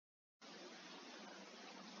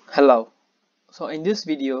Hello. So in this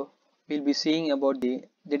video we'll be seeing about the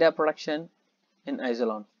data protection in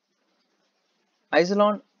Isilon.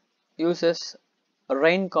 Isilon uses a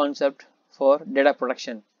RAIN concept for data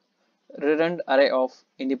protection, redundant array of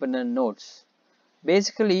independent nodes.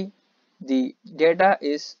 Basically, the data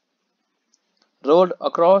is rolled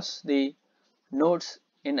across the nodes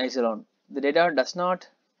in Isilon. The data does not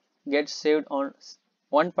get saved on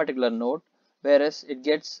one particular node, whereas it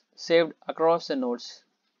gets saved across the nodes,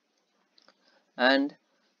 and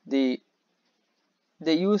they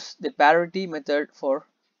use the parity method for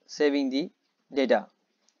saving the data.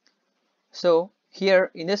 So here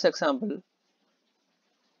in this example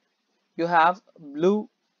you have blue,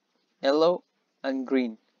 yellow and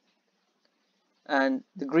green, and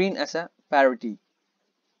the green as a parity.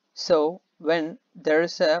 So when there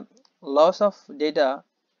is a loss of data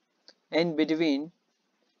in between,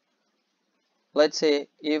 let's say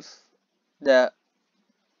if the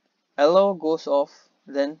yellow goes off,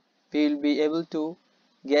 then we will be able to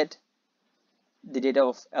get the data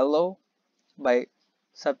of yellow by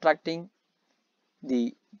subtracting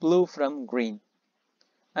the blue from green.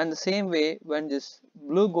 And the same way, when this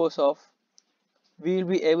blue goes off, we will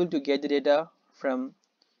be able to get the data from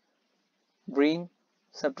green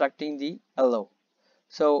subtracting the yellow.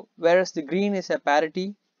 So whereas the green is a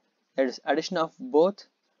parity, that is addition of both,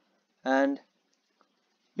 and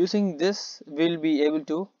using this we'll be able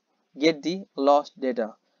to get the lost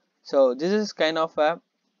data. So this is kind of a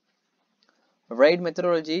RAID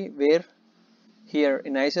methodology where here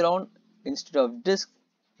in Isilon, instead of disk,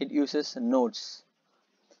 it uses nodes.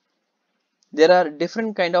 There are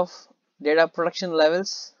different kind of data protection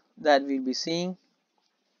levels that we'll be seeing,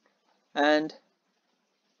 and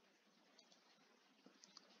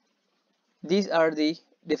these are the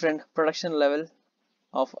different protection level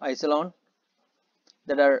of Isilon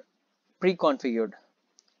that are pre-configured.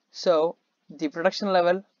 So the protection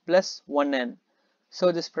level plus 1n.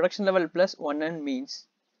 So this protection level plus 1n means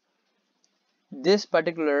this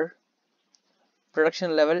particular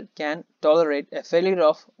protection level can tolerate a failure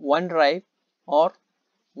of one drive or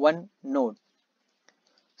one node.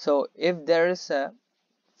 So if there is a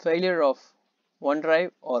failure of one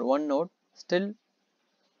drive or one node, still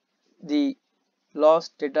the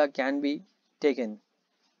lost data can be taken.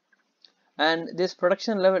 And this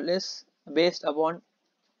protection level is based upon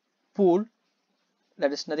pool,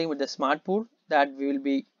 that is nothing but the smart pool that we will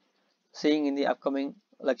be seeing in the upcoming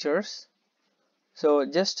lectures. So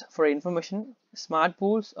just for information, smart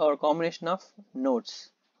pools are a combination of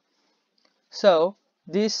nodes. So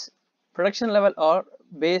these protection level are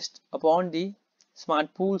based upon the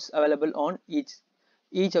smart pools available on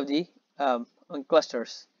each of the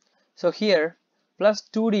clusters. So here plus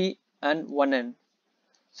 2D and 1N.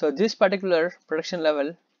 So this particular protection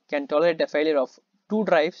level can tolerate a failure of two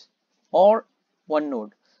drives or one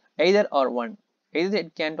node, either or one. Either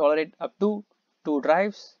it can tolerate up to two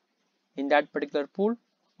drives in that particular pool,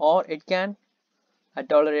 or it can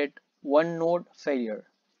tolerate one node failure.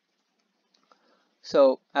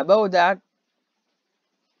 So above that,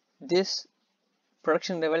 this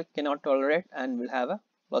protection level cannot tolerate and will have a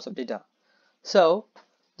loss of data. So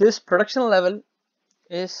this protection level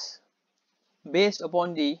is based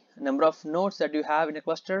upon the number of nodes that you have in a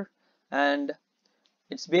cluster, and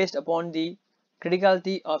it's based upon the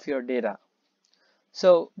criticality of your data.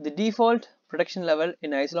 So the default protection level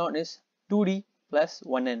in Isilon is 2D plus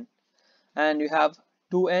 1N, and you have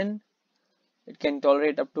 2N, it can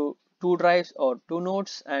tolerate up to 2 drives or 2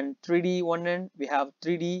 nodes, and 3D 1N, we have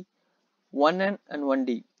 3D 1N and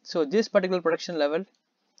 1D. So this particular protection level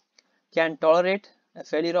can tolerate a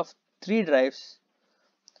failure of 3 drives,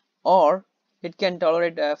 or it can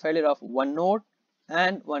tolerate a failure of one node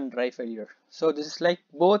and one drive failure. So this is like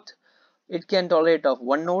both, it can tolerate of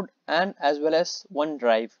one node and as well as one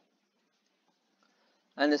drive.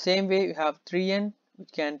 And the same way you have 3N,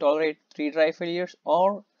 which can tolerate 3 drive failures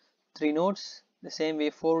or 3 nodes. The same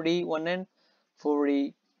way 4D 1N,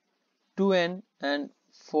 4D 2N and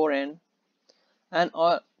 4N. And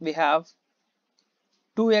we have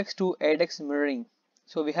 2x to 8x mirroring.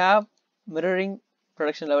 So we have mirroring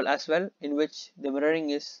protection level as well, in which the mirroring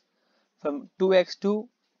is from 2x to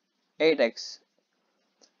 8x,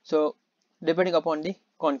 so depending upon the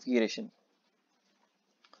configuration.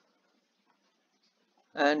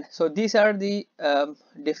 And so these are the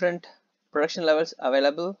different protection levels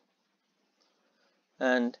available,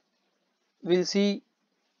 and we'll see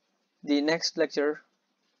the next lecture